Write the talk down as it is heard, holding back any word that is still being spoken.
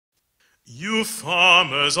You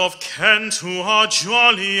farmers of Kent who are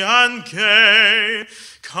jolly and gay,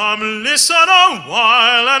 come listen a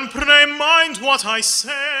while and pray mind what I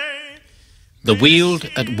say. The Weald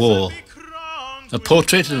at War, a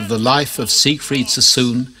portrait of the life of Siegfried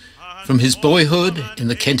Sassoon from his boyhood in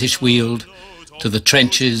the Kentish Weald to the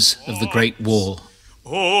trenches of the Great War.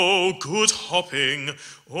 Oh, good hopping,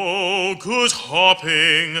 oh, good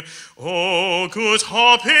hopping, oh, good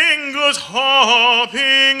hopping,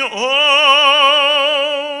 oh.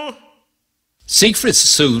 Siegfried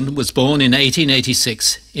Sassoon was born in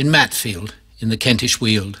 1886 in Matfield in the Kentish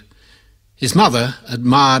Weald. His mother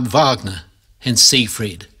admired Wagner, hence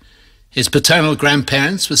Siegfried. His paternal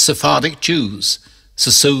grandparents were Sephardic Jews.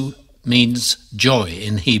 Sassoon means joy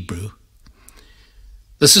in Hebrew.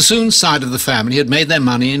 The Sassoon side of the family had made their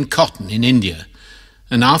money in cotton in India,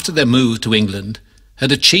 and after their move to England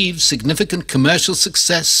had achieved significant commercial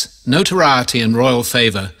success, notoriety and royal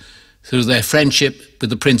favour through their friendship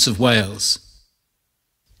with the Prince of Wales.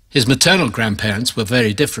 His maternal grandparents were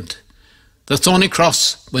very different. The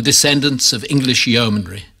Thornycross were descendants of English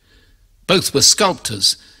yeomanry. Both were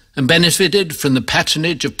sculptors and benefited from the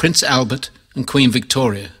patronage of Prince Albert and Queen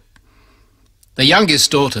Victoria. Their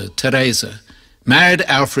youngest daughter, Teresa, married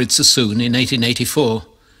Alfred Sassoon in 1884.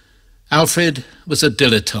 Alfred was a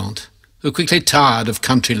dilettante who quickly tired of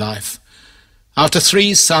country life. After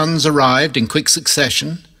 3 sons arrived in quick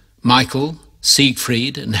succession, Michael,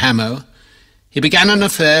 Siegfried and Hamo, he began an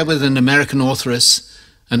affair with an American authoress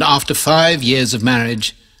and after 5 years of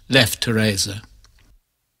marriage left Teresa.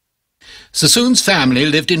 Sassoon's family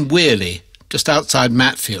lived in Wearley, just outside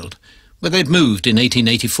Matfield, where they'd moved in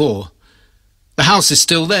 1884. The house is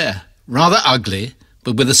still there, rather ugly,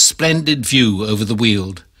 but with a splendid view over the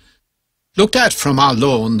Weald. Looked at from our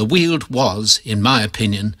lawn, the Weald was, in my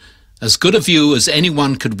opinion, as good a view as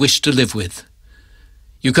anyone could wish to live with.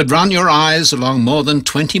 You could run your eyes along more than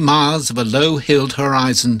 20 miles of a low-hilled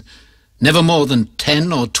horizon, never more than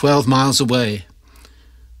 10 or 12 miles away.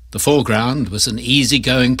 The foreground was an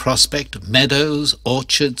easy-going prospect of meadows,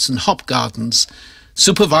 orchards and hop gardens,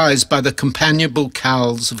 supervised by the companionable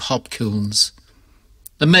cowls of hop kilns.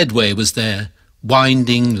 The Medway was there,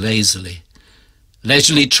 winding lazily.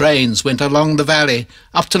 Leisurely trains went along the valley,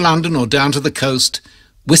 up to London or down to the coast,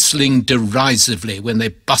 whistling derisively when they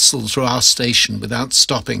bustled through our station without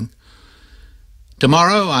stopping.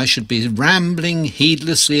 Tomorrow I should be rambling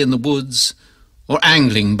heedlessly in the woods, or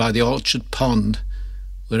angling by the orchard pond,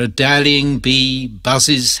 where a dallying bee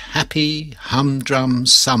buzzes happy, humdrum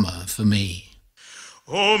summer for me.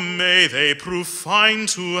 Oh, may they prove fine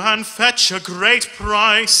too and fetch a great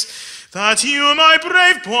price, that you, my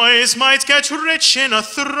brave boys, might get rich in a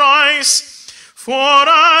thrice. For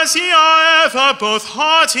as ye are ever both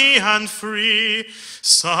hearty and free,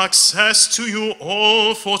 success to you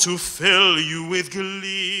all for to fill you with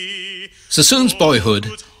glee. Sassoon's boyhood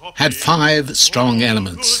had 5 strong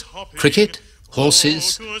elements: cricket,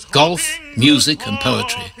 horses, golf, music and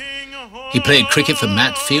poetry. He played cricket for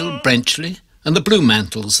Matfield, Brenchley and the Blue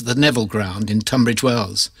Mantles at the Neville Ground in Tunbridge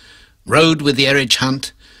Wells, rode with the Erridge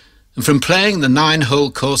Hunt, and from playing the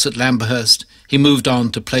 9-hole course at Lamberhurst, he moved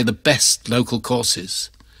on to play the best local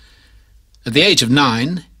courses. At the age of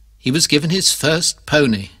 9, he was given his first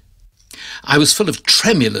pony. I was full of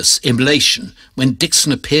tremulous elation when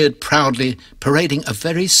Dixon appeared proudly parading a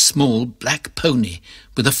very small black pony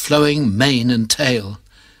with a flowing mane and tail.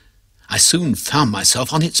 I soon found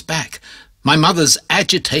myself on its back. My mother's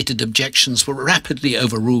agitated objections were rapidly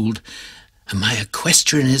overruled, and my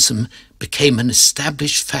equestrianism became an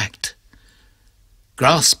established fact.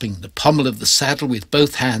 Grasping the pommel of the saddle with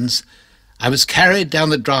both hands, I was carried down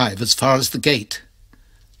the drive as far as the gate.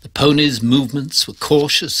 The pony's movements were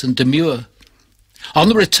cautious and demure. On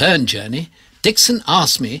the return journey, Dixon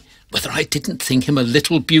asked me whether I didn't think him a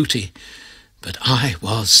little beauty, but I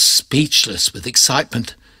was speechless with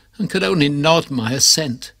excitement and could only nod my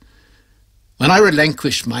assent. When I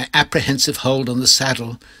relinquished my apprehensive hold on the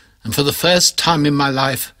saddle and for the first time in my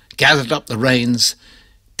life gathered up the reins,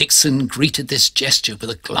 Dixon greeted this gesture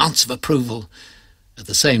with a glance of approval, at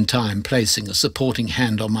the same time placing a supporting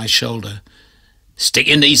hand on my shoulder.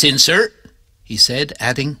 "Sticking these in, sir?" he said,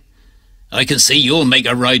 adding, "I can see you'll make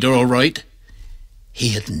a rider all right." He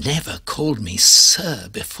had never called me sir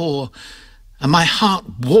before, and my heart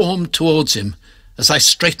warmed towards him as I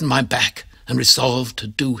straightened my back and resolved to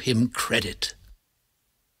do him credit.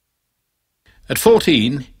 At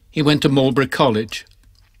 14, he went to Marlborough College.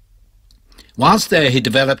 Whilst there he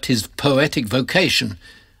developed his poetic vocation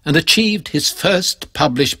and achieved his first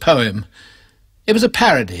published poem. It was a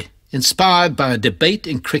parody, inspired by a debate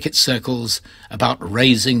in cricket circles about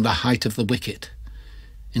raising the height of the wicket.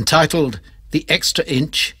 Entitled The Extra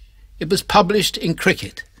Inch, it was published in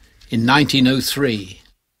Cricket in 1903.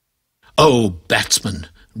 "Oh, batsman,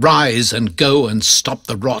 rise and go and stop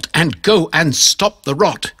the rot, and go and stop the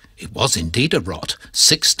rot." It was indeed a rot,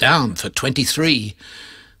 6 down for 23.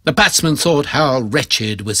 The batsman thought how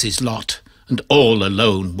wretched was his lot, and all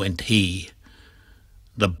alone went he.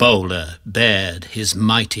 The bowler bared his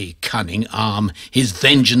mighty cunning arm, his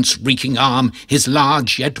vengeance-wreaking arm, his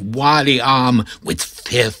large yet wily arm, with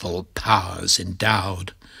fearful powers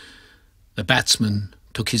endowed. The batsman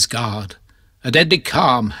took his guard. A deadly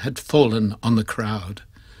calm had fallen on the crowd.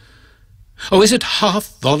 "Oh, is it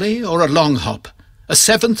half volley or a long hop? A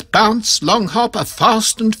 7th bounce, long hop, a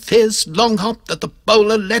fast and fierce long hop that the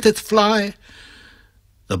bowler letteth fly?"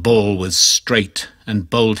 The ball was straight and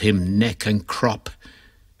bowled him neck and crop.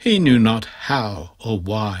 He knew not how or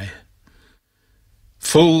why.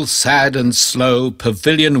 Full sad and slow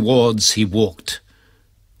pavilion wards he walked.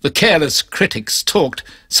 The careless critics talked.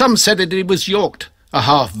 Some said it was yorked, a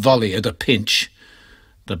half volley at a pinch.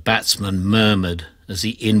 The batsman murmured as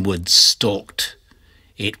he inward stalked.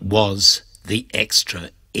 It was the extra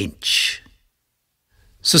inch.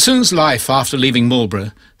 Sassoon's life after leaving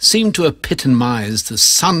Marlborough seemed to epitomise the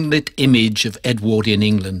sunlit image of Edwardian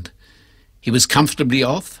England. He was comfortably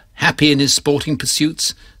off, happy in his sporting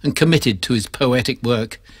pursuits, and committed to his poetic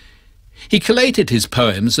work. He collated his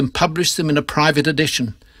poems and published them in a private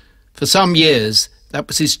edition. For some years, that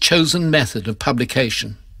was his chosen method of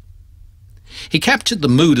publication. He captured the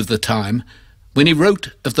mood of the time when he wrote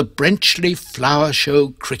of the Brenchley Flower Show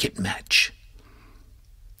cricket match.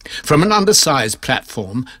 From an undersized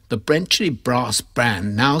platform, the Brenchley brass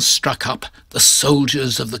band now struck up "The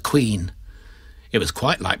Soldiers of the Queen." It was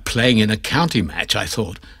quite like playing in a county match, I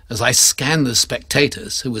thought, as I scanned the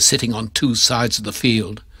spectators who were sitting on 2 sides of the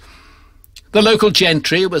field. The local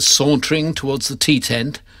gentry were sauntering towards the tea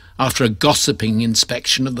tent after a gossiping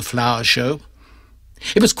inspection of the flower show.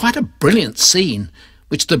 It was quite a brilliant scene,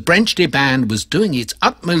 which the Brenchley band was doing its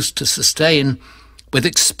utmost to sustain with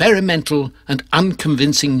experimental and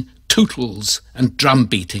unconvincing tootles and drum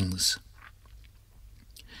beatings.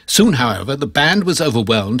 Soon, however, the band was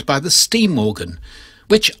overwhelmed by the steam organ,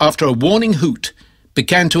 which, after a warning hoot,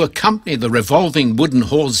 began to accompany the revolving wooden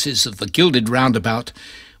horses of the gilded roundabout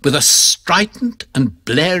with a strident and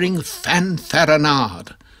blaring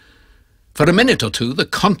fanfaronade. For a minute or two the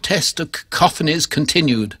contest of cacophonies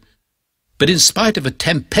continued, but in spite of a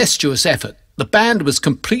tempestuous effort, the band was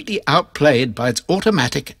completely outplayed by its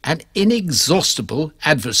automatic and inexhaustible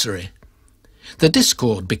adversary. The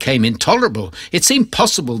discord became intolerable. It seemed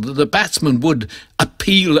possible that the batsmen would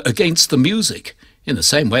appeal against the music, in the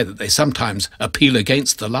same way that they sometimes appeal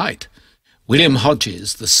against the light. William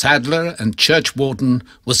Hodges, the saddler and churchwarden,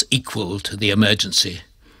 was equal to the emergency.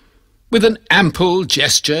 With an ample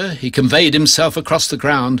gesture, he conveyed himself across the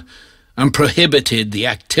ground and prohibited the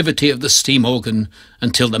activity of the steam organ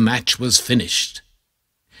until the match was finished.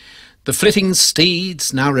 The flitting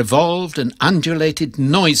steeds now revolved and undulated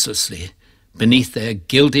noiselessly beneath their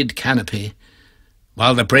gilded canopy,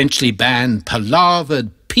 while the Brenchley band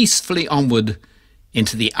palavered peacefully onward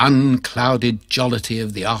into the unclouded jollity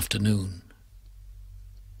of the afternoon.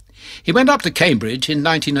 He went up to Cambridge in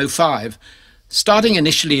 1905. Starting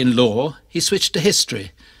initially in law, he switched to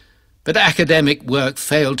history, but academic work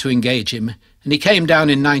failed to engage him, and he came down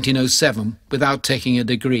in 1907 without taking a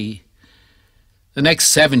degree. The next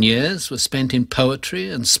 7 years were spent in poetry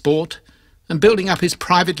and sport and building up his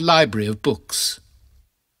private library of books.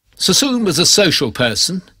 Sassoon was a social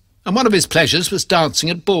person, and one of his pleasures was dancing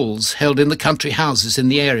at balls held in the country houses in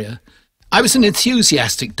the area. I was an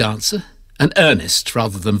enthusiastic dancer, an earnest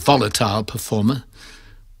rather than volatile performer.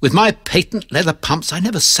 With my patent leather pumps I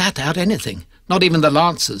never sat out anything, not even the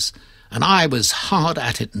lancers, and I was hard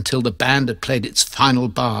at it until the band had played its final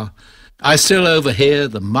bar. I still overhear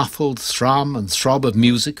the muffled thrum and throb of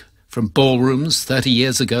music from ballrooms 30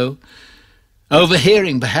 years ago,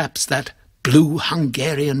 overhearing perhaps that blue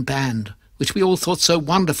Hungarian band, which we all thought so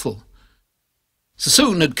wonderful.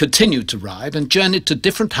 Sassoon had continued to ride and journeyed to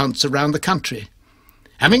different hunts around the country.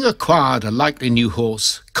 Having acquired a likely new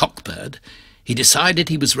horse, Cockbird, he decided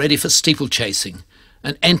he was ready for steeplechasing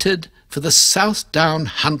and entered for the Southdown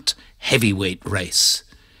Hunt heavyweight race.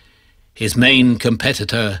 His main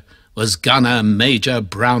competitor was gunner Major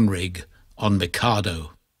Brownrigg on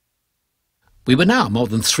Mikado. We were now more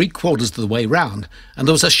than 3/4 of the way round, and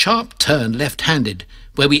there was a sharp turn left-handed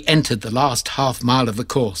where we entered the last half-mile of the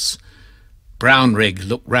course. Brownrigg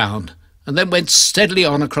looked round and then went steadily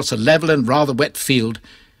on across a level and rather wet field,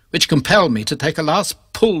 which compelled me to take a last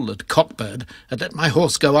pull at Cockbird and let my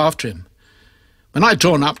horse go after him. When I had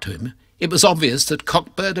drawn up to him, it was obvious that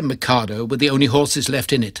Cockbird and Mikado were the only horses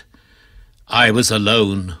left in it. I was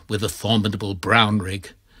alone with the formidable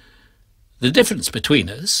Brownrigg. The difference between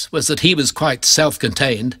us was that he was quite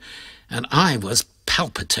self-contained, and I was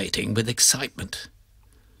palpitating with excitement.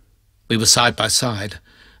 We were side by side.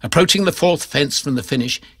 Approaching the fourth fence from the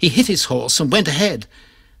finish, he hit his horse and went ahead.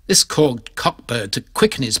 This caused Cockbird to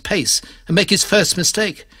quicken his pace and make his first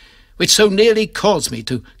mistake, which so nearly caused me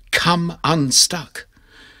to come unstuck.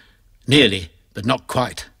 Nearly, but not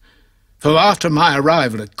quite. For after my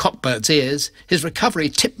arrival at Cockbird's ears, his recovery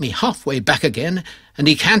tipped me halfway back again, and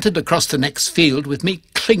he cantered across the next field with me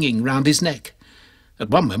clinging round his neck. At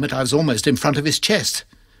one moment I was almost in front of his chest.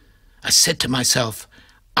 I said to myself,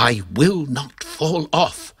 I will not fall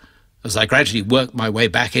off, as I gradually worked my way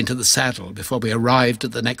back into the saddle before we arrived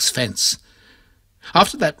at the next fence.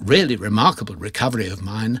 After that really remarkable recovery of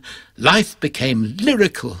mine, life became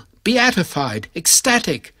lyrical, beatified,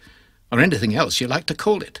 ecstatic, or anything else you like to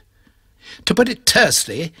call it. To put it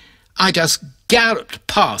tersely, I just galloped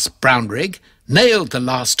past Brownrigg, nailed the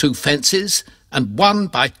last two fences, and won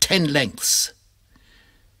by 10 lengths.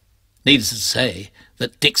 Needless to say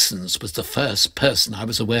that Dixon's was the first person I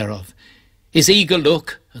was aware of. His eager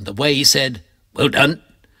look and the way he said, "Well done,"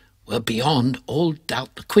 were beyond all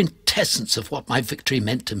doubt the quintessence of what my victory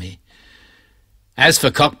meant to me. As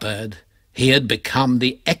for Cockbird, he had become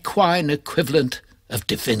the equine equivalent of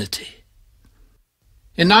divinity.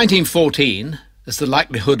 In 1914, as the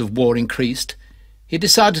likelihood of war increased, he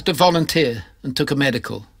decided to volunteer and took a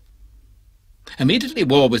medical. Immediately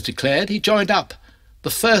war was declared, he joined up, the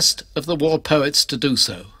first of the war poets to do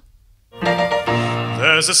so.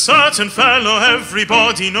 There's a certain fellow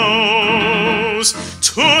everybody knows,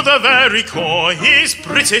 to the very core he's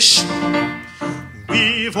British.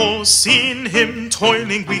 We've all seen him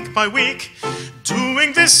toiling week by week,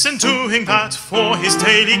 doing this and doing that for his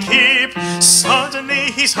daily keep.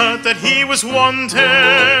 Suddenly he's heard that he was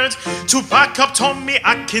wanted to back up Tommy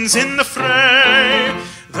Atkins in the fray.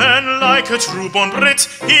 Then, like a true-born Brit,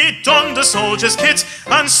 he donned a soldier's kit,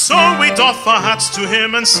 and so we doff our hats to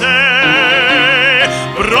him and say,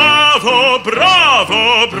 bravo,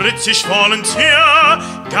 bravo, British volunteer,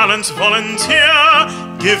 gallant volunteer,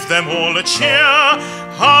 give them all a cheer.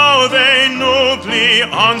 How they nobly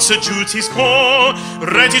answer duty's call,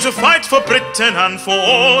 ready to fight for Britain and for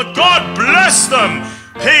all. God bless them,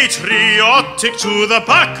 patriotic to the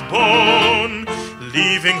backbone,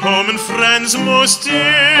 leaving home and friends most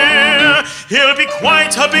dear. He'll be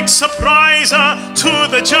quite a big surpriser to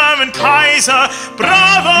the German Kaiser.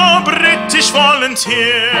 Bravo, British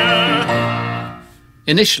volunteer.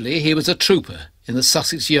 Initially, he was a trooper in the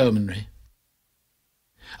Sussex Yeomanry.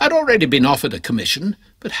 I'd already been offered a commission,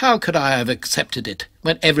 but how could I have accepted it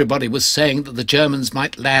when everybody was saying that the Germans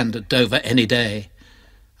might land at Dover any day?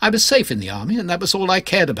 I was safe in the army, and that was all I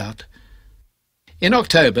cared about. In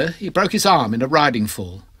October, he broke his arm in a riding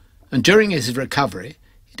fall, and during his recovery,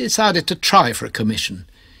 he decided to try for a commission,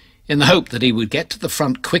 in the hope that he would get to the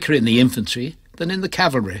front quicker in the infantry than in the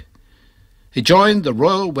cavalry. He joined the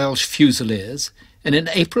Royal Welsh Fusiliers, and in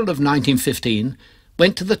April of 1915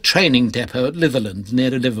 went to the training depot at Litherland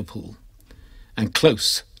near Liverpool, and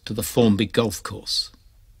close to the Formby golf course.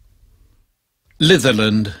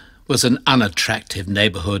 Litherland was an unattractive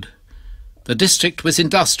neighbourhood. The district was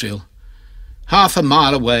industrial. Half a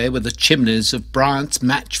mile away were the chimneys of Bryant's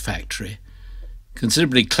match factory.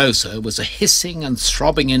 Considerably closer was a hissing and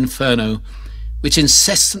throbbing inferno which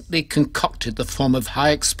incessantly concocted the form of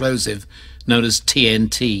high explosive known as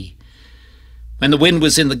TNT. When the wind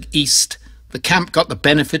was in the east, the camp got the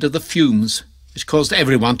benefit of the fumes, which caused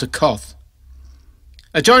everyone to cough.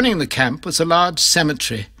 Adjoining the camp was a large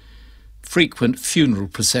cemetery. Frequent funeral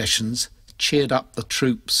processions cheered up the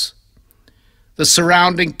troops. The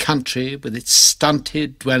surrounding country, with its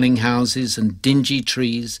stunted dwelling houses and dingy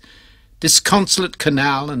trees, disconsolate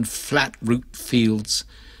canal and flat root fields,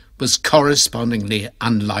 was correspondingly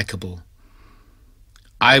unlikable.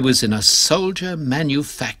 I was in a soldier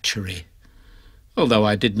manufactory, although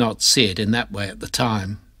I did not see it in that way at the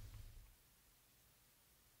time.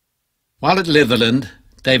 While at Litherland,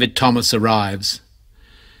 David Thomas arrives.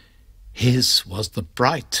 His was the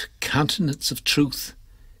bright countenance of truth,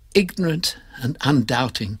 ignorant and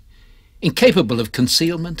undoubting, incapable of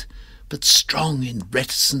concealment, but strong in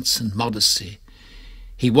reticence and modesty.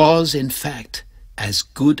 He was, in fact, as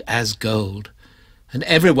good as gold, and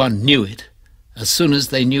everyone knew it as soon as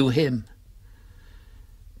they knew him.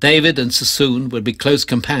 David and Sassoon would be close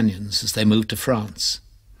companions as they moved to France.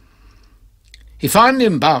 He finally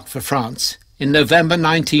embarked for France in November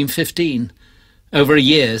 1915, over a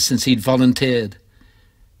year since he'd volunteered.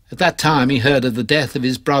 At that time he heard of the death of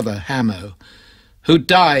his brother, Hamo, who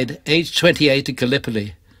died aged 28 at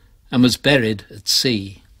Gallipoli and was buried at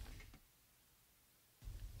sea.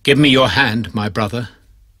 "Give me your hand, my brother.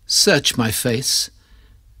 Search my face.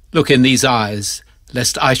 Look in these eyes,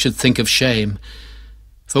 lest I should think of shame.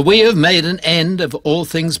 For we have made an end of all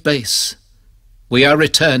things base. We are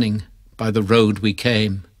returning by the road we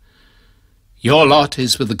came. Your lot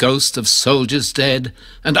is with the ghost of soldiers dead,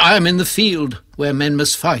 and I am in the field where men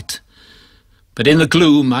must fight. But in the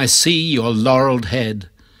gloom I see your laurelled head,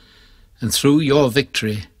 and through your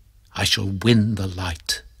victory I shall win the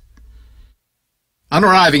light." On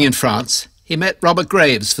arriving in France, he met Robert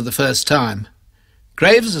Graves for the first time.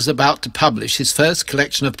 Graves was about to publish his first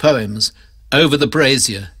collection of poems, Over the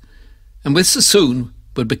Brazier, and with Sassoon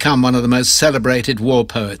would become one of the most celebrated war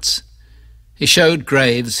poets. He showed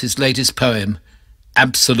Graves his latest poem,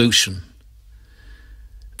 Absolution.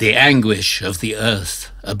 "The anguish of the earth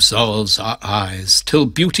absolves our eyes, till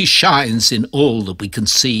beauty shines in all that we can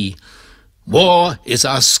see. War is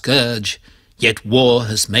our scourge, yet war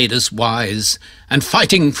has made us wise, and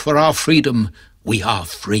fighting for our freedom we are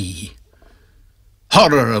free.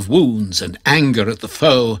 Horror of wounds and anger at the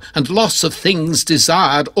foe, and loss of things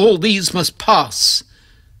desired, all these must pass.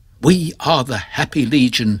 We are the happy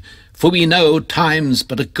legion, for we know time's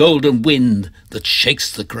but a golden wind that shakes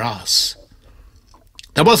the grass.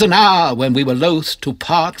 There was an hour when we were loath to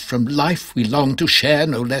part from life we longed to share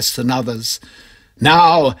no less than others.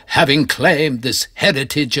 Now, having claimed this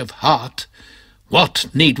heritage of heart, what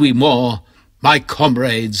need we more, my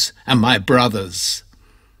comrades and my brothers?"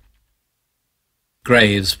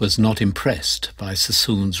 Graves was not impressed by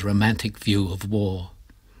Sassoon's romantic view of war.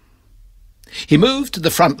 He moved to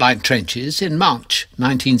the front-line trenches in March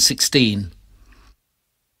 1916.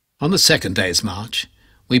 On the second day's march,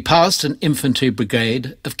 we passed an infantry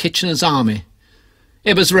brigade of Kitchener's army.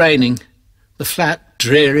 It was raining. The flat,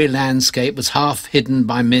 dreary landscape was half hidden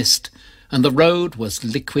by mist, and the road was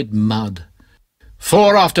liquid mud.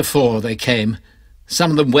 4 after 4 they came,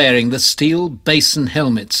 some of them wearing the steel basin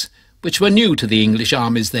helmets, which were new to the English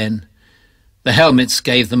armies then. The helmets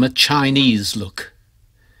gave them a Chinese look.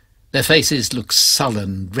 Their faces looked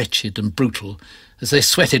sullen, wretched and brutal, as they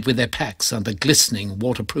sweated with their packs under glistening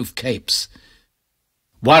waterproof capes.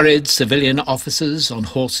 Worried civilian officers on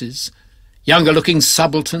horses, younger-looking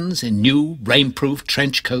subalterns in new rainproof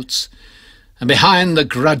trench coats, and behind the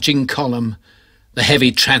grudging column, the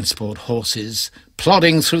heavy transport horses,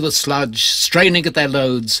 plodding through the sludge, straining at their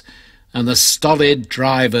loads, and the stolid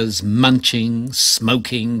drivers munching,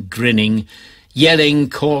 smoking, grinning, yelling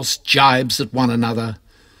coarse jibes at one another.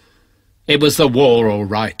 It was the war all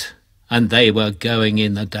right, and they were going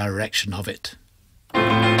in the direction of it.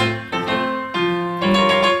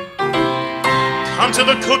 Come to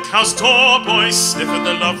the cookhouse door, boys, sniff at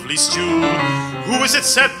the lovely stew. Who is it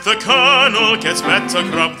said the Colonel gets better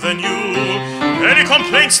grub than you? Any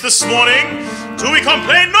complaints this morning? Do we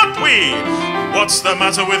complain? Not we! What's the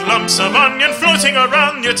matter with lumps of onion floating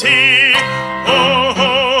around your tea? Oh,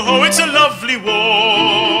 oh, oh, it's a lovely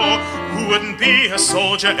war. Who wouldn't be a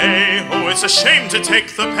soldier, eh? Oh, it's a shame to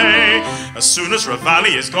take the pay. As soon as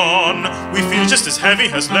Reveille is gone, we feel just as heavy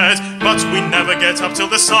as lead, but we never get up till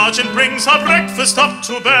the sergeant brings our breakfast up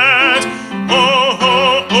to bed. Oh,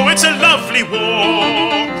 oh, oh, it's a lovely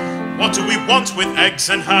war. What do we want with eggs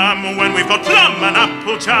and ham when we've got plum and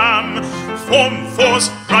apple jam? Form 4's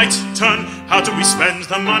right turn, how do we spend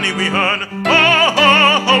the money we earn? Oh,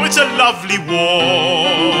 oh, oh, it's a lovely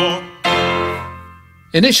war.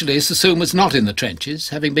 Initially, Sassoon was not in the trenches,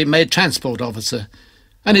 having been made transport officer,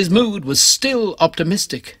 and his mood was still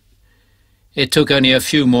optimistic. It took only a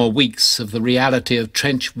few more weeks of the reality of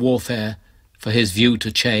trench warfare for his view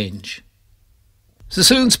to change.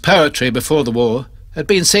 Sassoon's poetry before the war had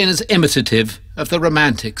been seen as imitative of the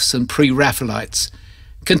Romantics and pre-Raphaelites,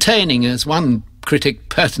 containing, as one critic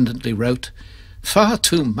pertinently wrote, far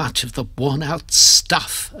too much of the worn-out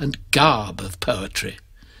stuff and garb of poetry.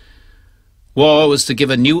 War was to give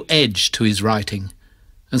a new edge to his writing,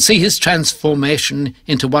 and see his transformation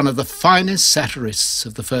into one of the finest satirists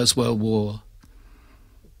of the First World War.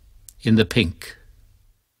 In the Pink.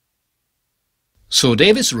 So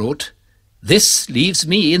Davis wrote, "This leaves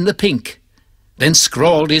me in the pink," then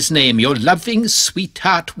scrawled his name, "Your loving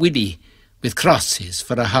sweetheart Willie," with crosses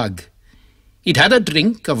for a hug. He'd had a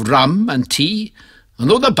drink of rum and tea, and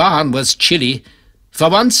though the barn was chilly, for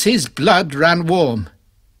once his blood ran warm.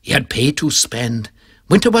 He had pay to spend.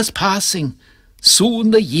 Winter was passing. Soon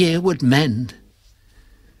the year would mend.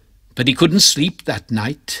 But he couldn't sleep that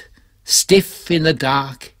night. Stiff in the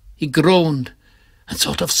dark, he groaned, and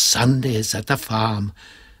thought of Sundays at the farm,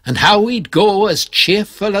 and how he'd go as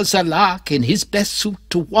cheerful as a lark in his best suit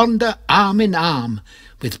to wander arm in arm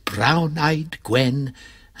with brown-eyed Gwen,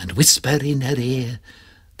 and whisper in her ear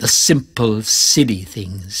the simple, silly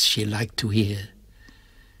things she liked to hear.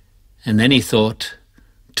 And then he thought,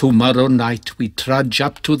 tomorrow night we trudge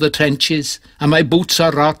up to the trenches, and my boots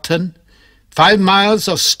are rotten, 5 miles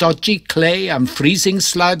of stodgy clay and freezing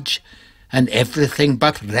sludge, and everything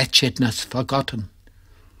but wretchedness forgotten.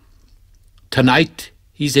 Tonight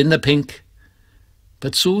he's in the pink,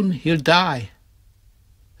 but soon he'll die,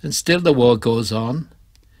 and still the war goes on.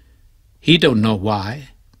 He don't know why.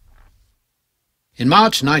 In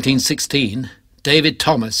March 1916, David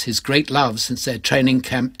Thomas, his great love since their training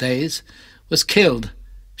camp days, was killed,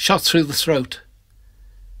 shot through the throat.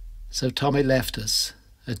 So Tommy left us,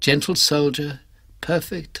 a gentle soldier,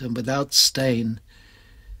 perfect and without stain,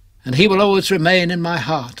 and he will always remain in my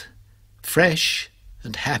heart, fresh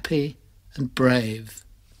and happy and brave.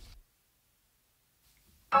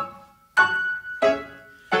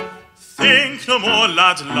 Think no more,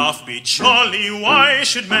 lad, laugh, be jolly. Why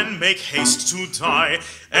should men make haste to die?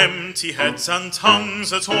 Empty heads and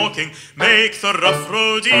tongues are talking, make the rough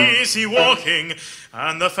road easy walking,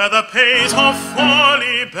 and the feather pate of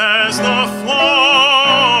folly bears the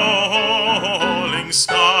falling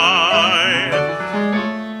sky.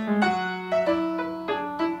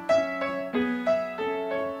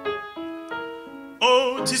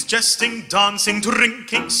 Oh, 'tis jesting, dancing,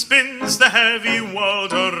 drinking, spins the heavy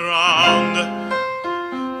world around.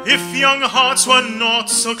 If young hearts were not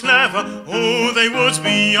so clever, oh, they would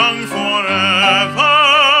be young forever.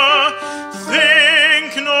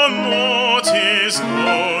 Think no more, 'tis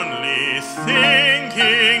only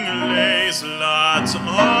thinking lays lads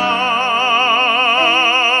underground.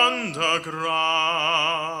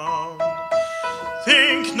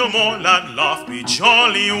 Think no more, lad, laugh, be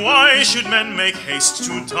jolly. Why should men make haste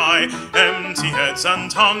to die? Empty heads and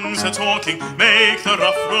tongues are talking, make the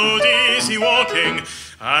rough road easy walking,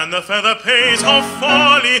 and the feather pate of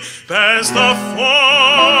folly bears the falling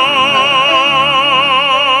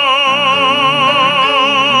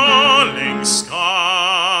sky.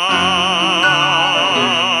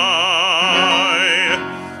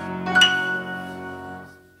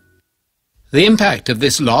 The impact of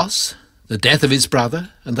this loss, the death of his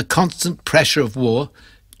brother, and the constant pressure of war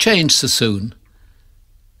changed Sassoon.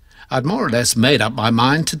 I'd more or less made up my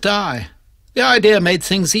mind to die. The idea made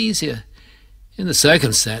things easier. In the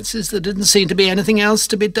circumstances, there didn't seem to be anything else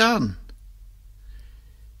to be done.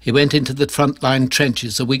 He went into the front-line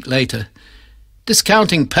trenches a week later.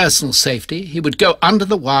 Discounting personal safety, he would go under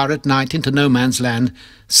the wire at night into no man's land,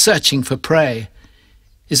 searching for prey.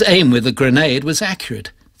 His aim with the grenade was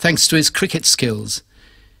accurate, thanks to his cricket skills.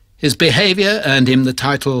 His behaviour earned him the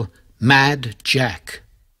title Mad Jack.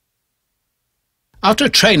 After a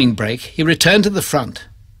training break, he returned to the front,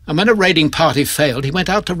 and when a raiding party failed, he went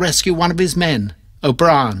out to rescue one of his men,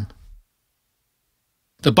 O'Brien.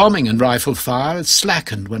 The bombing and rifle fire had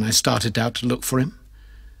slackened when I started out to look for him.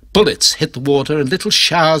 Bullets hit the water and little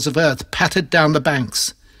showers of earth pattered down the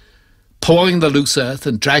banks. Pawing the loose earth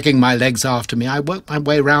and dragging my legs after me, I worked my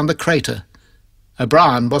way round the crater.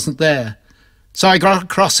 O'Brien wasn't there, so I got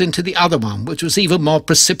across into the other one, which was even more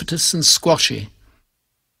precipitous and squashy.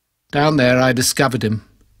 Down there I discovered him.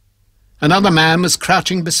 Another man was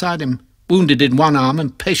crouching beside him, wounded in one arm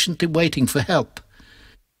and patiently waiting for help.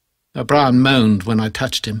 O'Brien moaned when I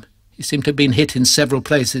touched him. He seemed to have been hit in several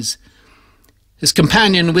places. His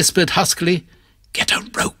companion whispered huskily, "Get a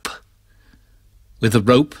rope." With a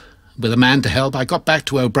rope, with a man to help, I got back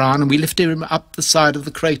to O'Brien and we lifted him up the side of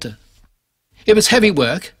the crater. It was heavy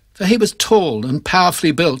work, for he was tall and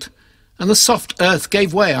powerfully built, and the soft earth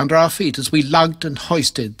gave way under our feet as we lugged and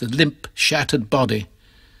hoisted the limp, shattered body.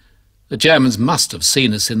 The Germans must have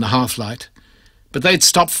seen us in the half-light, but they'd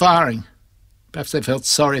stopped firing. Perhaps they felt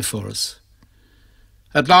sorry for us.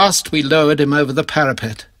 At last we lowered him over the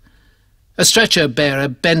parapet. A stretcher-bearer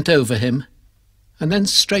bent over him, and then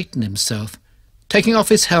straightened himself, taking off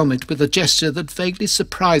his helmet with a gesture that vaguely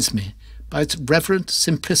surprised me by its reverent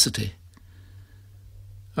simplicity.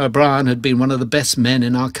 O'Brien had been one of the best men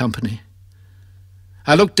in our company.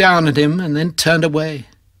 I looked down at him and then turned away.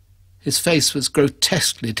 His face was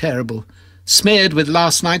grotesquely terrible, smeared with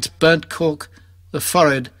last night's burnt cork, the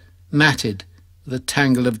forehead matted with a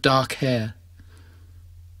tangle of dark hair.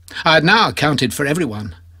 I had now accounted for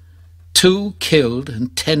everyone. 2 killed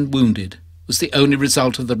and 10 wounded was the only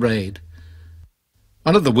result of the raid.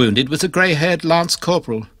 One of the wounded was a grey-haired lance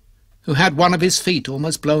corporal, who had one of his feet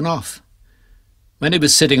almost blown off. When he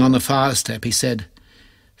was sitting on the fire step, he said,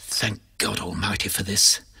 "Thank God Almighty for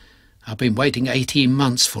this. I've been waiting 18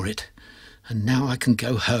 months for it, and now I can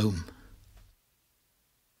go home.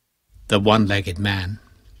 The one-legged man.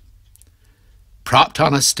 Propped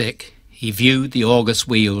on a stick, he viewed the August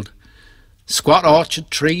Weald, squat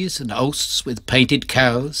orchard trees and oasts with painted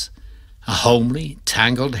cows, a homely,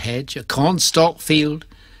 tangled hedge, a cornstalk field,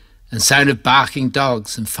 and sound of barking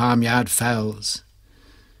dogs and farmyard fowls.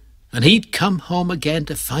 And he'd come home again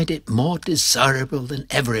to find it more desirable than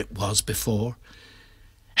ever it was before.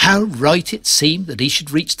 How right it seemed that he should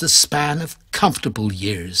reach the span of comfortable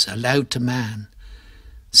years allowed to man,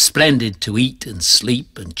 splendid to eat and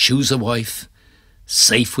sleep and choose a wife,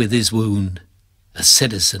 safe with his wound, a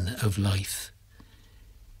citizen of life.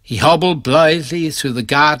 He hobbled blithely through the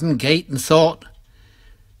garden gate and thought,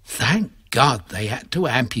 thank God they had to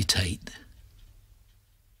amputate.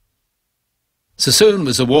 Sassoon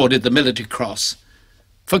was awarded the Military Cross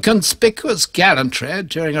for conspicuous gallantry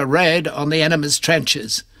during a raid on the enemy's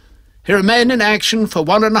trenches. He remained in action for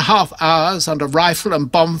 1.5 hours under rifle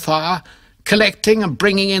and bomb fire, collecting and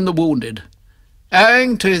bringing in the wounded.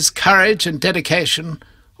 Owing to his courage and dedication,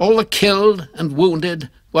 all the killed and wounded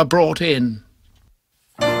were brought in.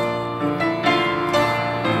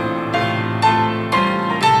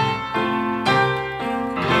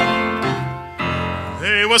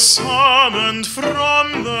 They were summoned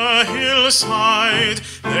from the hillside,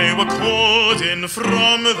 they were called in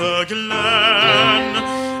from the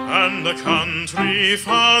glen, and the country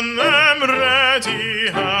found them ready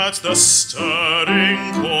at the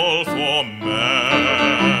stirring call for men.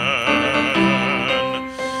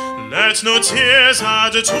 Let no tears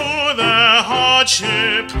add to their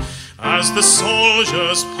hardship as the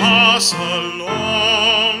soldiers pass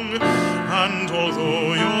along, and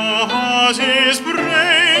although your heart is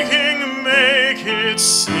breaking, make it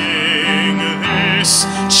sing this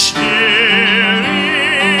cheery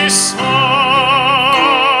song.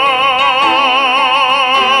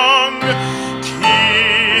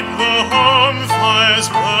 Keep the home fires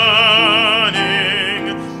burning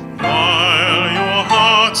while your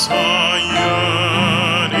hearts are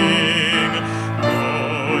yearning.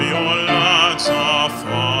 Though your lads are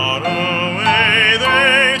far away,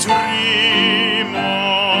 they dream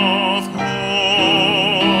of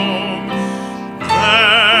home.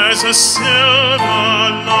 There's a silver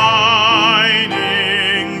lining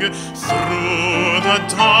through the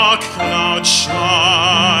dark cloud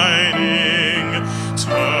shining.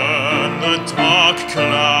 Turn the dark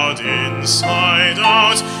cloud inside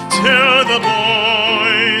out till the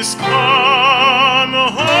boys come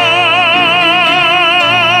home.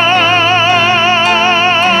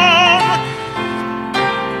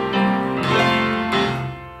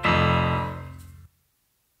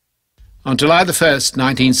 On July the 1st,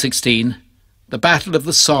 1916, the Battle of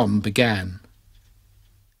the Somme began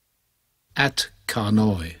at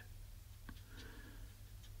Carnoy.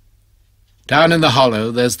 Down in the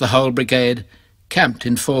hollow there's the whole brigade, camped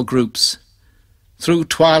in 4 groups. Through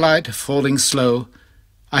twilight, falling slow,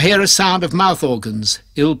 I hear a sound of mouth organs,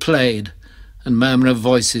 ill played, and murmur of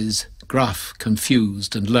voices, gruff,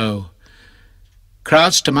 confused, and low.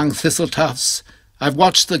 Crouched among thistle tufts, I've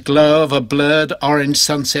watched the glow of a blurred orange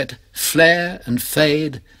sunset flare and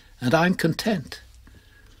fade, and I'm content.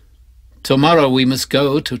 Tomorrow we must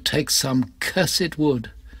go to take some cursed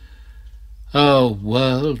wood. Oh,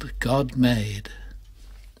 world God made.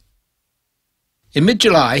 In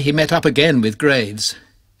mid-July he met up again with Graves.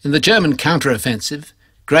 In the German counter-offensive,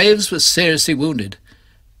 Graves was seriously wounded,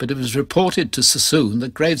 but it was reported to Sassoon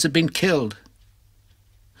that Graves had been killed.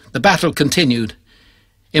 The battle continued.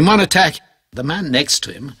 In one attack, the man next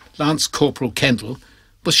to him, Lance Corporal Kendall,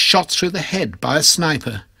 was shot through the head by a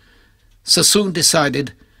sniper. Sassoon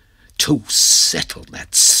decided to settle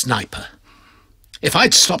that sniper. If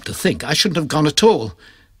I'd stopped to think, I shouldn't have gone at all.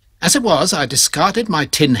 As it was, I discarded my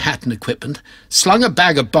tin hat and equipment, slung a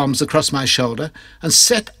bag of bombs across my shoulder, and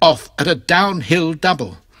set off at a downhill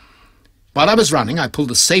double. While I was running, I pulled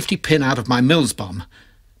the safety pin out of my Mills bomb.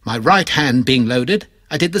 My right hand being loaded,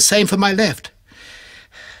 I did the same for my left.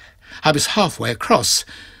 I was halfway across,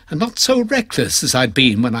 and not so reckless as I'd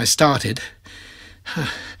been when I started.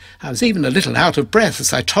 I was even a little out of breath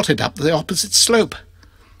as I trotted up the opposite slope.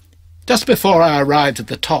 Just before I arrived at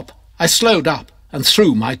the top, I slowed up and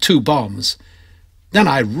threw my 2 bombs. Then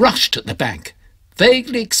I rushed at the bank,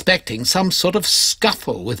 vaguely expecting some sort of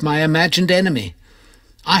scuffle with my imagined enemy.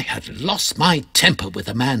 I had lost my temper with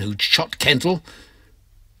the man who'd shot Kendall.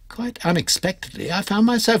 Quite unexpectedly, I found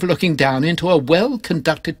myself looking down into a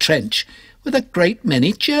well-conducted trench with a great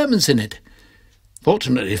many Germans in it.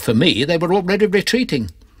 Fortunately for me, they were already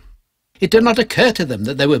retreating. It did not occur to them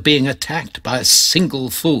that they were being attacked by a single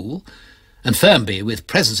fool, and Firmby, with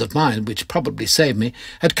presence of mind which probably saved me,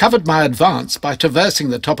 had covered my advance by traversing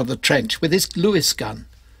the top of the trench with his Lewis gun.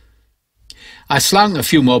 I slung a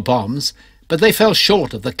few more bombs, but they fell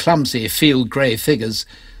short of the clumsy field-grey figures,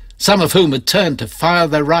 some of whom had turned to fire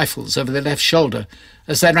their rifles over their left shoulder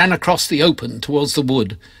as they ran across the open towards the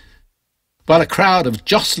wood, while a crowd of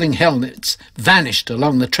jostling helmets vanished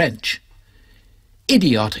along the trench.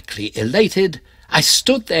 Idiotically elated, I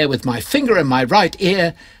stood there with my finger in my right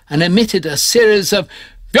ear and emitted a series of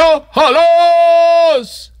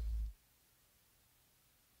 "Yo-hollos!"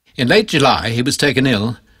 In late July he was taken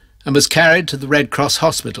ill and was carried to the Red Cross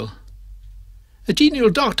hospital. A genial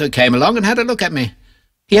doctor came along and had a look at me.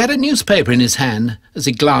 He had a newspaper in his hand as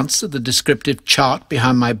he glanced at the descriptive chart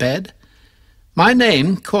behind my bed. My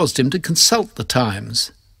name caused him to consult the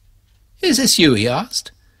Times. "Is this you?" he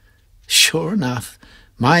asked. Sure enough,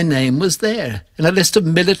 my name was there in a list of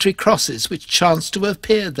military crosses which chanced to have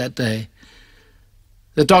appeared that day.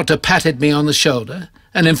 The doctor patted me on the shoulder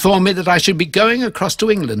and informed me that I should be going across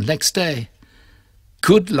to England next day.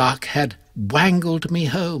 Good luck had wangled me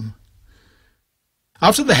home.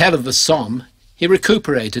 After the hell of the Somme, he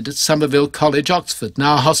recuperated at Somerville College, Oxford,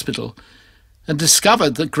 now a hospital, and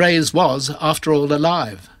discovered that Graves was, after all,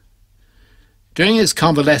 alive. During his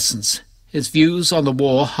convalescence, his views on the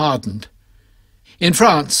war hardened. In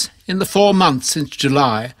France, in the 4 months since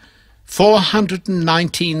July,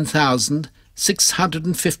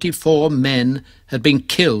 419,654 men had been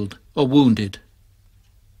killed or wounded.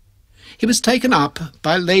 He was taken up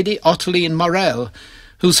by Lady Ottilie Morel,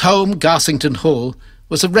 whose home, Garsington Hall,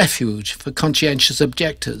 was a refuge for conscientious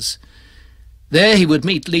objectors. There he would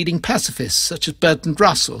meet leading pacifists such as Bertrand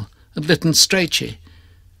Russell and Lytton Strachey,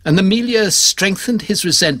 and the milieu strengthened his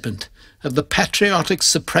resentment of the patriotic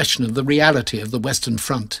suppression of the reality of the Western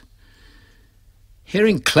Front.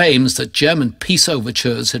 Hearing claims that German peace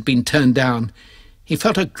overtures had been turned down, he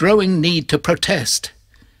felt a growing need to protest.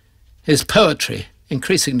 His poetry,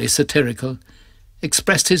 increasingly satirical,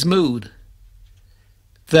 expressed his mood.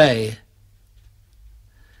 The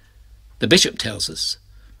bishop tells us,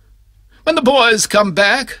 "When the boys come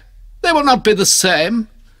back, they will not be the same,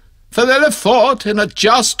 for they'll have fought in a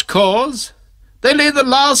just cause. They lead the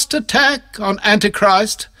last attack on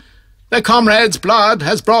Antichrist. Their comrades' blood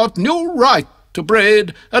has brought new right to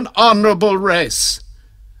breed an honourable race.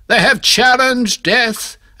 They have challenged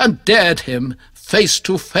death and dared him face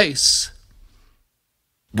to face."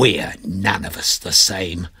 "We're none of us the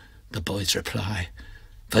same," the boys reply,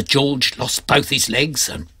 "for George lost both his legs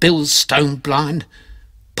and Bill's stone blind.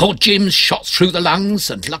 Poor Jim's shot through the lungs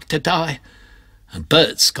and luck to die, and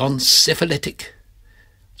Bert's gone syphilitic.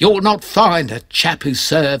 You'll not find a chap who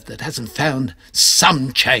served that hasn't found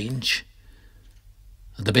some change."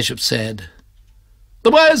 And the bishop said, "The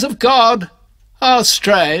ways of God are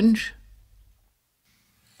strange."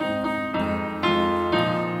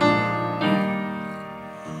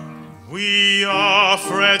 We are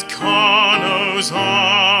Fred Carnos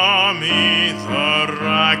Army, the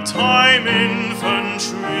ragtime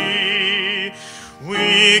infantry.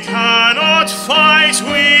 We cannot fight,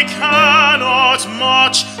 we cannot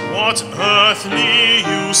march, what earthly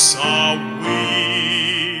use are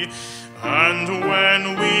we? And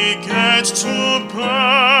when we get to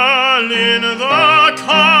Berlin, the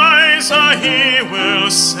Kaiser he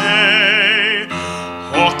will say,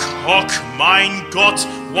 "Hock, hock, mein Gott,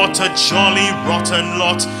 what a jolly rotten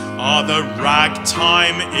lot are the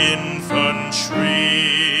ragtime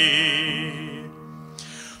infantry."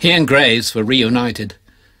 He and Graves were reunited.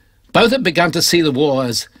 Both had begun to see the war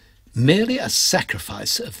as merely a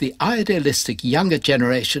sacrifice of the idealistic younger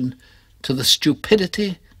generation to the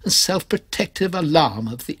stupidity and self-protective alarm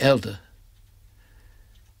of the elder.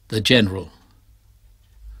 The General.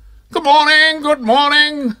 Good morning,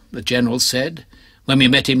 the General said, when we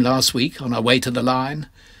met him last week on our way to the line.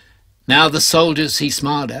 Now the soldiers he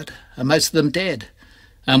smiled at are most of them dead,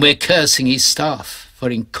 and we're cursing his staff for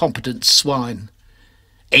incompetent swine.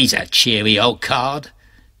 "He's a cheery old card,"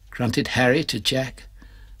 grunted Harry to Jack,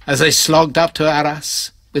 as they slogged up to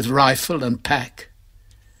Arras with rifle and pack.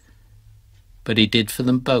 But he did for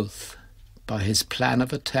them both by his plan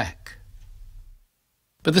of attack.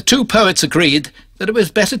 But the two poets agreed that it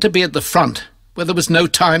was better to be at the front, where there was no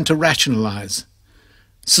time to rationalise.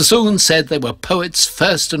 Sassoon said they were poets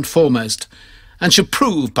first and foremost, and should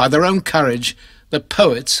prove by their own courage that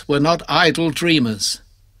poets were not idle dreamers.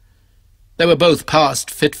 They were both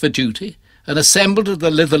past fit for duty, and assembled at the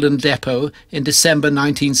Litherland depot in December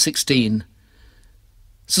 1916.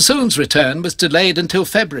 Sassoon's return was delayed until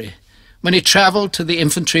February, when he travelled to the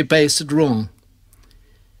infantry base at Rouen.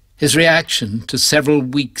 His reaction to several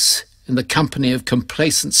weeks in the company of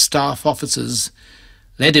complacent staff officers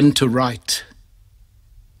led him to write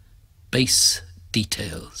base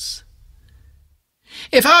details.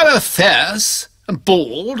 If I were fierce and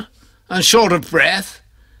bald and short of breath,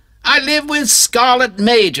 I live with scarlet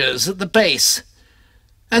majors at the base,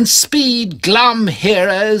 and speed glum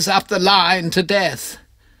heroes up the line to death.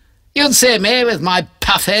 You'd see me with my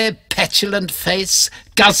puffy, petulant face,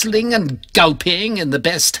 guzzling and gulping in the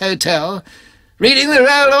best hotel, reading the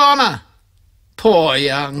Roll of Honour. Poor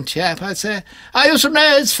young chap, I'd say. I used to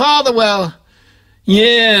know his father well.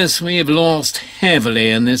 Yes, we've lost heavily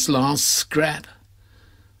in this last scrap.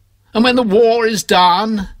 And when the war is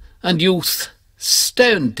done, and youth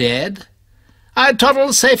stone dead, I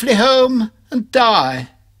toddle safely home and die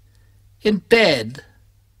in bed.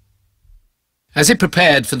 As he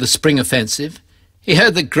prepared for the spring offensive, he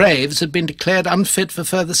heard that Graves had been declared unfit for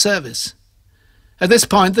further service. At this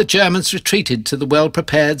point the Germans retreated to the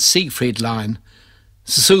well-prepared Siegfried line.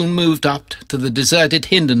 Sassoon moved up to the deserted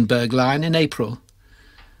Hindenburg line in April.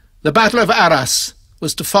 The Battle of Arras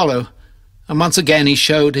was to follow, and once again he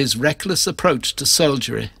showed his reckless approach to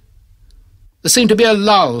soldiery. There seemed to be a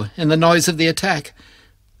lull in the noise of the attack.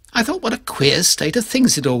 I thought what a queer state of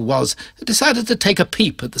things it all was, and decided to take a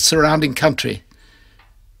peep at the surrounding country.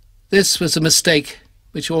 This was a mistake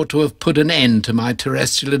which ought to have put an end to my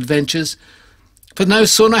terrestrial adventures, for no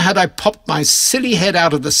sooner had I popped my silly head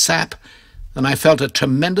out of the sap than I felt a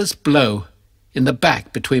tremendous blow in the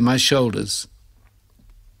back between my shoulders.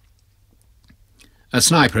 A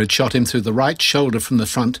sniper had shot him through the right shoulder from the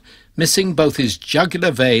front, missing both his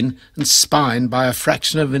jugular vein and spine by a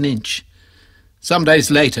fraction of an inch. Some days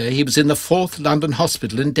later he was in the 4th London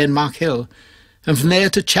Hospital in Denmark Hill, and from there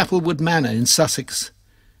to Chapelwood Manor in Sussex.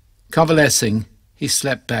 Convalescing, he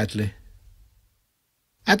slept badly.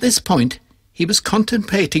 At this point he was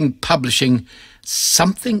contemplating publishing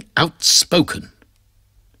Something Outspoken.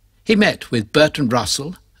 He met with Bertrand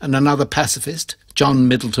Russell and another pacifist, John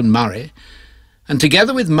Middleton Murray, and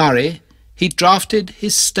together with Murray he drafted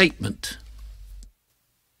his statement.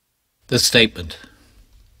 The statement.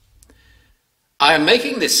 I am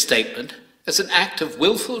making this statement as an act of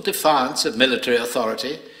wilful defiance of military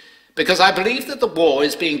authority because I believe that the war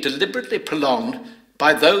is being deliberately prolonged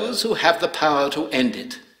by those who have the power to end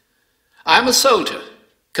it. I am a soldier,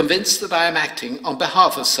 convinced that I am acting on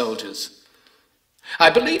behalf of soldiers. I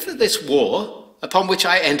believe that this war, upon which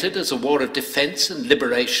I entered as a war of defence and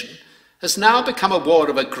liberation, has now become a war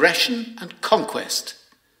of aggression and conquest.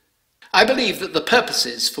 I believe that the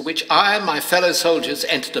purposes for which I and my fellow soldiers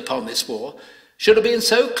entered upon this war should have been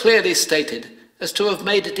so clearly stated as to have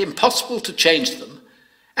made it impossible to change them,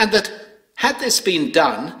 and that, had this been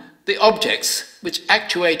done, the objects which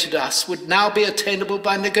actuated us would now be attainable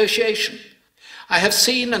by negotiation. I have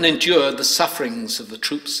seen and endured the sufferings of the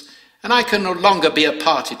troops, and I can no longer be a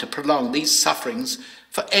party to prolong these sufferings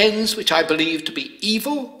for ends which I believe to be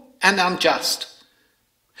evil and unjust.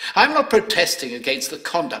 I am not protesting against the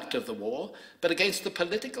conduct of the war, but against the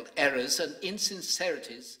political errors and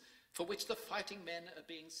insincerities for which the fighting men are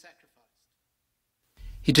being sacrificed.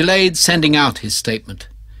 He delayed sending out his statement.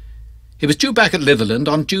 He was due back at Litherland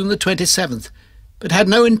on June the 27th, but had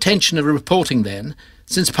no intention of reporting then,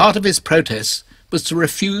 since part of his protest was to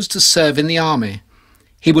refuse to serve in the army.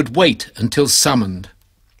 He would wait until summoned.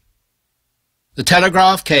 The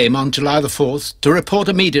telegraph came on July the 4th to report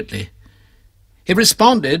immediately. He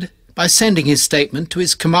responded by sending his statement to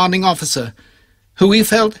his commanding officer, who he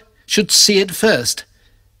felt should see it first,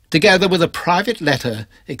 together with a private letter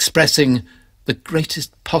expressing the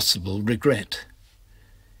greatest possible regret.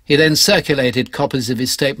 He then circulated copies of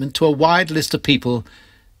his statement to a wide list of people,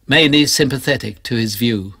 mainly sympathetic to his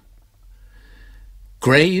view.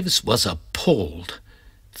 Graves was appalled,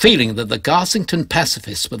 feeling that the Garsington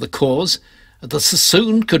pacifists were the cause, and that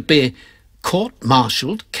Sassoon could be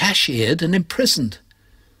court-martialed, cashiered, and imprisoned.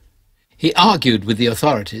 He argued with the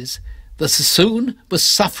authorities that Sassoon was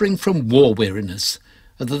suffering from war weariness,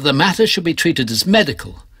 and that the matter should be treated as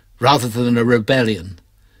medical rather than a rebellion.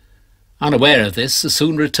 Unaware of this,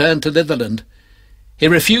 Sassoon returned to Litherland. He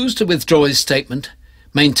refused to withdraw his statement,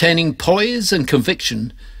 maintaining poise and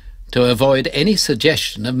conviction to avoid any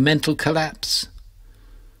suggestion of mental collapse.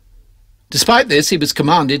 Despite this, he was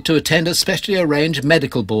commanded to attend a specially arranged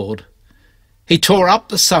medical board. He tore up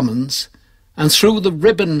the summons and threw the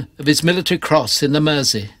ribbon of his military cross in the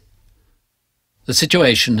Mersey. The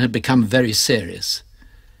situation had become very serious.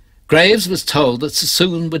 Graves was told that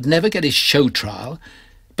Sassoon would never get his show trial,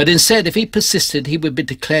 but instead, if he persisted, he would be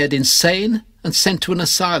declared insane and sent to an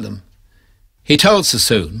asylum. He told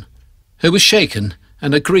Sassoon, who was shaken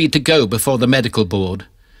and agreed to go before the medical board.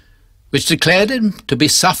 which declared him to be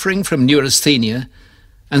suffering from neurasthenia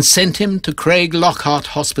and sent him to Craig Lockhart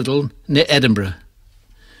Hospital near Edinburgh.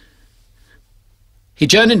 He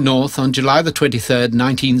journeyed north on July the 23rd,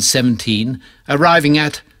 1917, arriving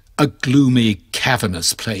at a gloomy,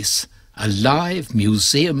 cavernous place, a live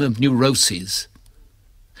museum of neuroses.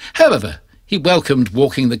 However, he welcomed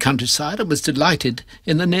walking the countryside and was delighted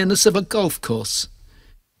in the nearness of a golf course.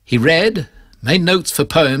 He read, made notes for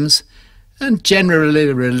poems, and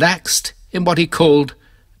generally relaxed in what he called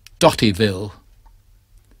Dottyville.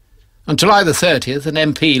 On July the 30th, an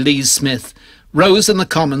MP, Lee Smith, rose in the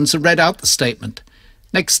Commons and read out the statement.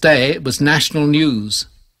 Next day it was national news.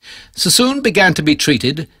 Sassoon began to be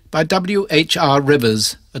treated by W.H.R.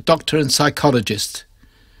 Rivers, a doctor and psychologist.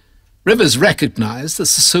 Rivers recognised that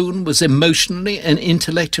Sassoon was emotionally and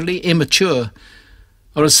intellectually immature,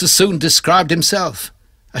 or as Sassoon described himself,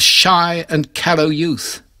 a shy and callow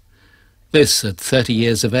youth. This at 30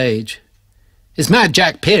 years of age. His Mad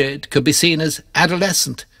Jack period could be seen as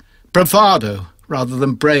adolescent, bravado rather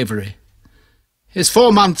than bravery. His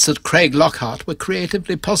 4 months at Craig Lockhart were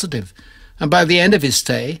creatively positive, and by the end of his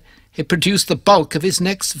stay he produced the bulk of his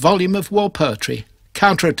next volume of war poetry,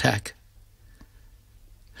 Counterattack.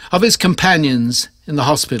 Of his companions in the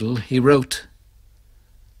hospital he wrote,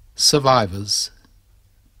 "Survivors.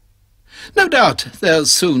 No doubt they'll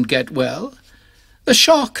soon get well. The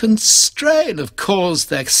shock and strain have caused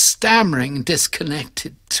their stammering,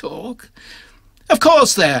 disconnected talk. Of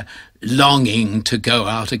course they're longing to go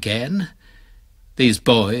out again, these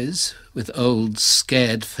boys with old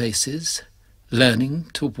scared faces,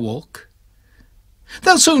 learning to walk.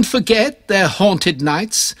 They'll soon forget their haunted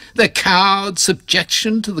nights, their cowed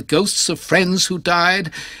subjection to the ghosts of friends who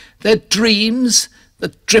died, their dreams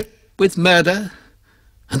that drip with murder,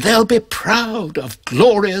 and they'll be proud of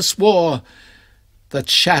glorious war that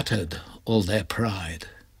shattered all their pride.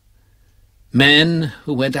 Men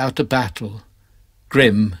who went out to battle,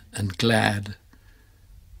 grim and glad,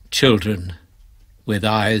 children with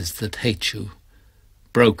eyes that hate you,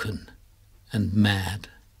 broken and mad."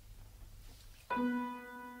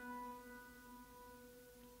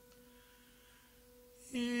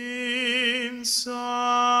 In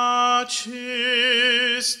such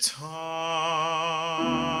is time,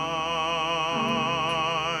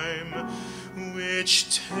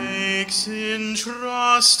 which takes in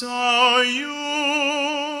trust our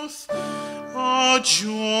youth, our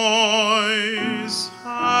joys,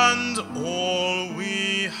 and all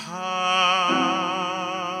we have,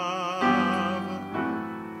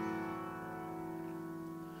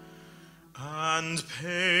 and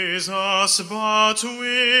pays us but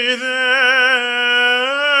with age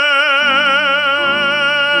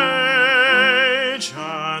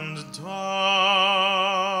and dust.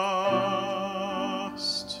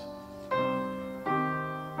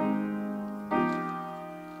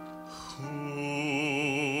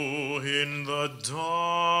 Who in the dark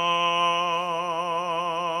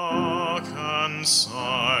and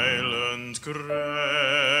silent grave,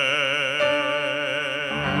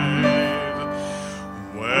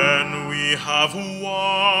 when we have wandered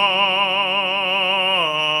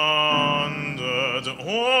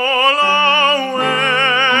all our ways,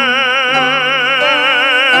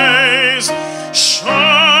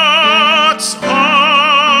 shut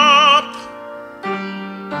up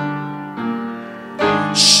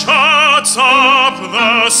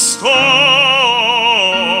the story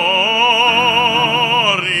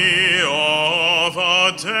of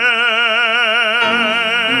our days.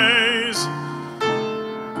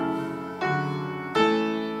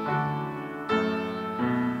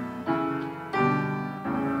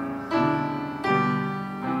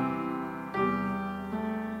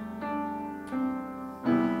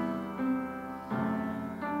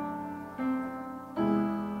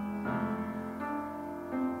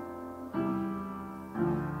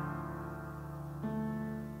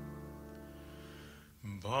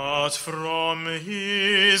 But from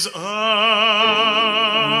his earth,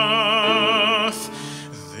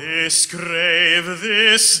 this grave,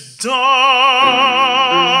 this dust,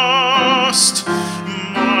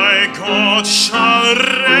 my God shall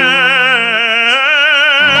raise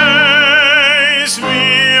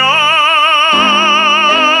me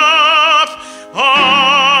up,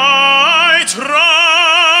 I trust.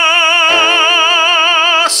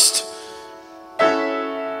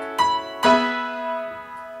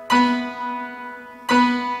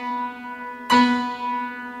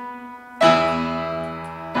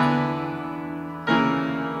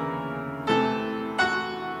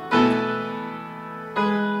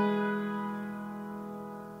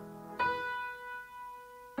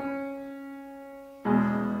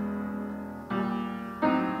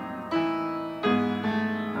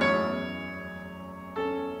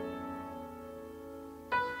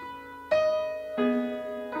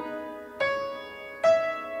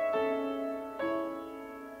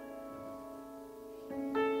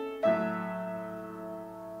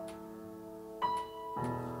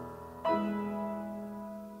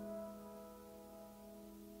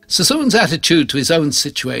 Sassoon's attitude to his own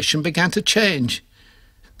situation began to change.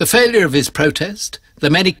 The failure of his protest, the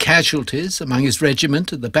many casualties among his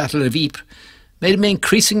regiment at the Battle of Ypres, made him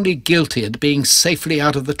increasingly guilty at being safely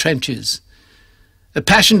out of the trenches. At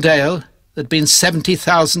Passchendaele, there had been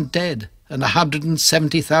 70,000 dead and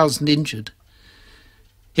 170,000 injured.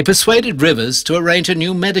 He persuaded Rivers to arrange a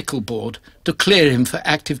new medical board to clear him for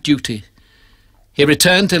active duty. He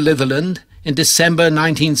returned to Litherland in December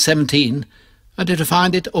 1917, only to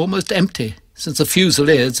find it almost empty, since the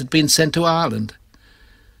Fusiliers had been sent to Ireland.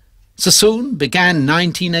 Sassoon began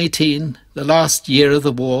 1918, the last year of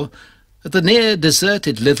the war, at the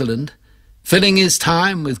near-deserted Litherland, filling his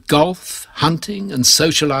time with golf, hunting and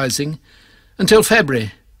socialising, until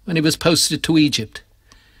February, when he was posted to Egypt.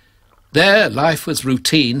 There life was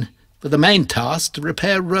routine, with the main task to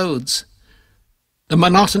repair roads. The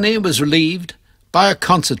monotony was relieved by a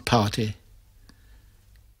concert party.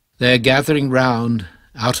 There gathering round,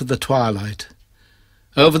 out of the twilight,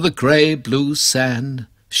 over the grey-blue sand,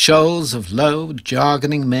 shoals of low,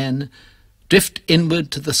 jargoning men drift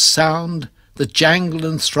inward to the sound, the jangle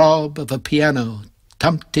and throb of a piano,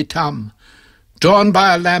 tum-ti-tum. Drawn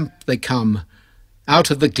by a lamp they come,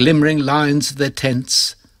 out of the glimmering lines of their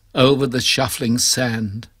tents, over the shuffling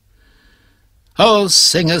sand. Oh,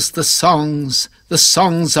 sing us the songs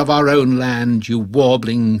of our own land, you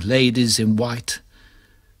warbling ladies in white.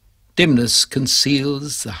 Dimness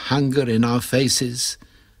conceals the hunger in our faces,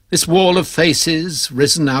 this wall of faces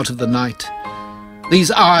risen out of the night, these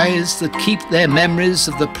eyes that keep their memories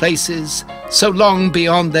of the places so long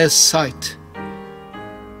beyond their sight.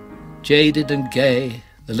 Jaded and gay,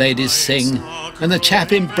 the ladies sing, and the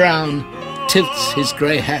chap in brown tilts his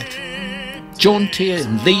grey hat. Jaunty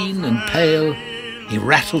and lean and pale, he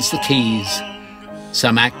rattles the keys,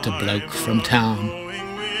 some actor bloke from town.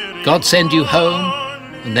 God send you home,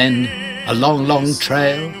 and then a long, long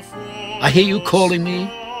trail. I hear you calling me,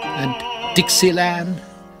 and Dixieland.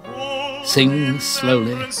 Sing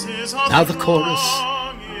slowly, now the chorus,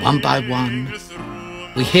 one by one.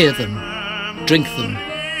 We hear them, drink them,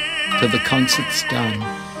 till the concert's done.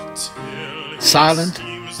 Silent,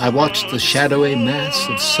 I watch the shadowy mass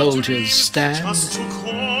of soldiers stand.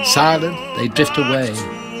 Silent, they drift away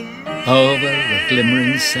over the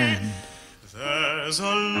glimmering sand. There's a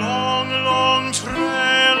long, long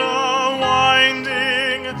trail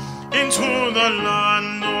winding into the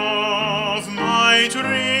land of my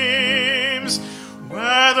dreams,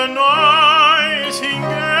 where the nightingales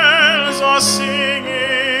are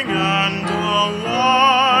singing and the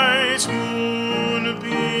white moon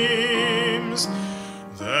beams.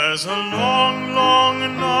 There's a long, long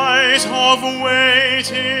night of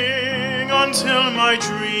waiting until my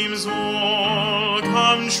dreams all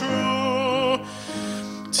come true,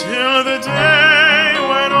 till the day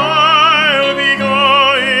when I'll be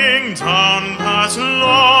going down that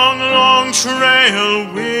long, long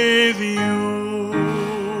trail with you.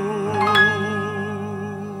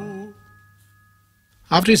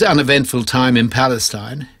 After his uneventful time in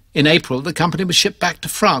Palestine, in April the company was shipped back to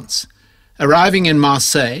France, arriving in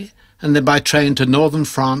Marseille and then by train to northern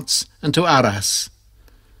France and to Arras.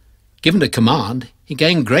 Given a command, he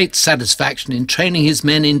gained great satisfaction in training his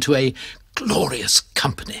men into a glorious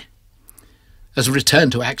company. As a return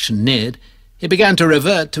to action neared, he began to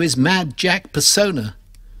revert to his Mad Jack persona.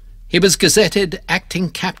 He was gazetted acting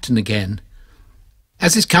captain again.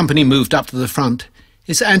 As his company moved up to the front,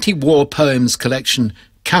 his anti-war poems collection,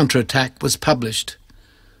 Counterattack, was published.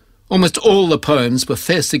 Almost all the poems were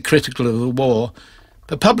fiercely critical of the war,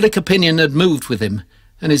 but public opinion had moved with him,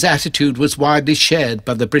 and his attitude was widely shared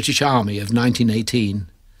by the British Army of 1918.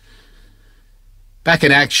 Back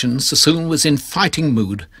in action, Sassoon was in fighting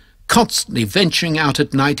mood, constantly venturing out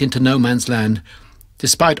at night into no man's land,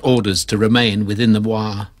 despite orders to remain within the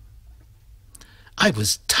Loire. I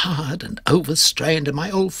was tired and overstrained, and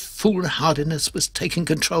my old foolhardiness was taking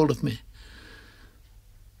control of me.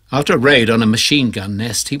 After a raid on a machine gun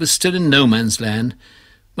nest, he was still in no man's land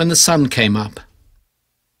when the sun came up.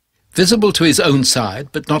 Visible to his own side,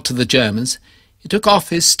 but not to the Germans, he took off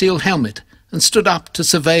his steel helmet and stood up to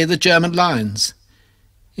survey the German lines.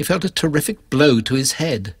 He felt a terrific blow to his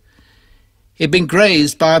head. He had been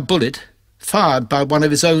grazed by a bullet fired by one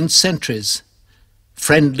of his own sentries.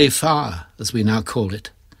 Friendly fire, as we now call it.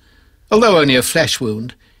 Although only a flesh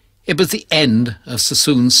wound, it was the end of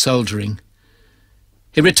Sassoon's soldiering.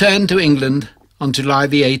 He returned to England on July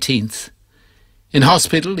the 18th. In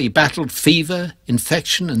hospital he battled fever,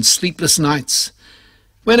 infection and sleepless nights.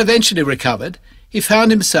 When eventually recovered, he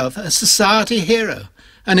found himself a society hero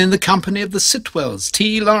and in the company of the Sitwells,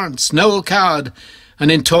 T. Lawrence, Noel Coward,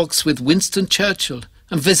 and in talks with Winston Churchill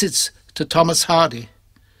and visits to Thomas Hardy.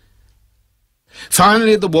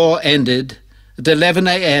 Finally the war ended at 11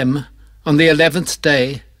 a.m. on the 11th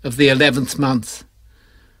day of the 11th month.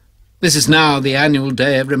 This is now the annual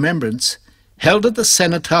Day of Remembrance, held at the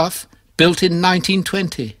cenotaph built in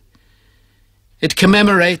 1920. It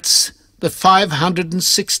commemorates the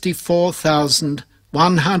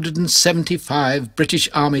 564,175 British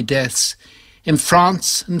Army deaths in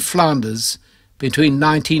France and Flanders between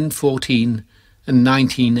 1914 and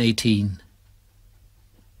 1918.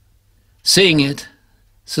 Seeing it,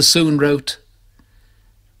 Sassoon wrote,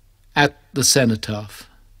 "At the cenotaph.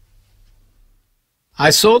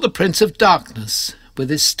 I saw the Prince of Darkness with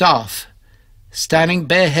his staff standing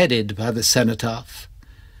bareheaded by the cenotaph.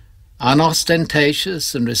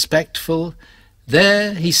 Unostentatious and respectful,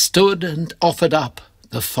 there he stood and offered up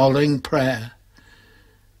the following prayer.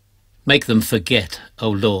 Make them forget, O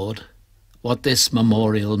Lord, what this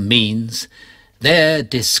memorial means. Their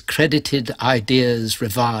discredited ideas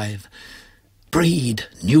revive. Breed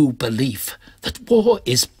new belief that war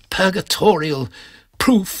is purgatorial,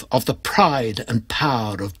 proof of the pride and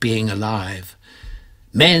power of being alive.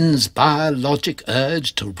 Men's biologic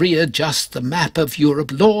urge to readjust the map of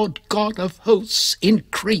Europe, Lord God of hosts,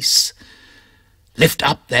 increase. Lift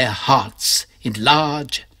up their hearts in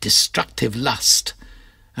large, destructive lust,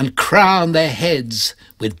 and crown their heads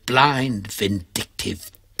with blind,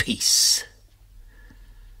 vindictive peace."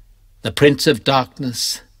 The Prince of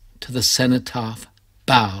Darkness to the cenotaph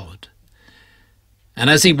bowed, and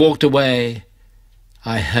as he walked away,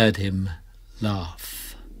 I heard him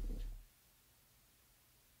laugh.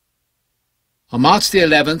 On March the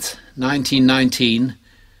 11th, 1919,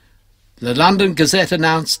 the London Gazette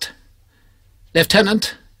announced,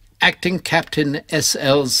 "Lieutenant, Acting Captain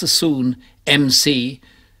S.L. Sassoon, M.C.,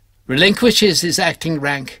 relinquishes his acting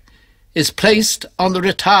rank, is placed on the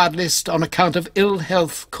retired list on account of ill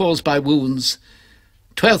health caused by wounds,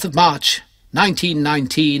 12th of March,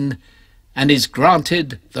 1919, and is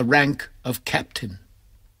granted the rank of captain."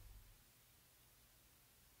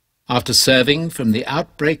 After serving from the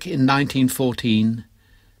outbreak in 1914,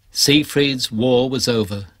 Siegfried's war was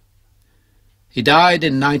over. He died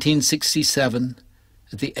in 1967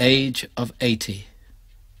 at the age of 80.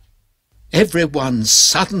 Everyone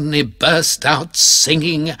suddenly burst out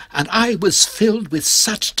singing, and I was filled with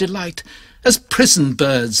such delight as prison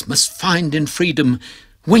birds must find in freedom,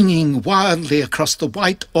 winging wildly across the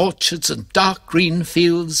white orchards and dark green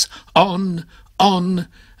fields, on,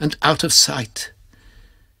 and out of sight.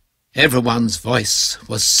 Everyone's voice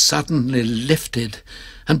was suddenly lifted,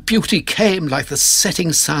 and beauty came like the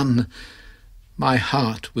setting sun. My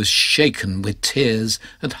heart was shaken with tears,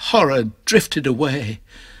 and horror drifted away.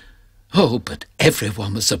 Oh, but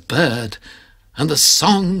everyone was a bird, and the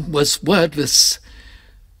song was wordless.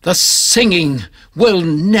 The singing will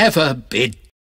never be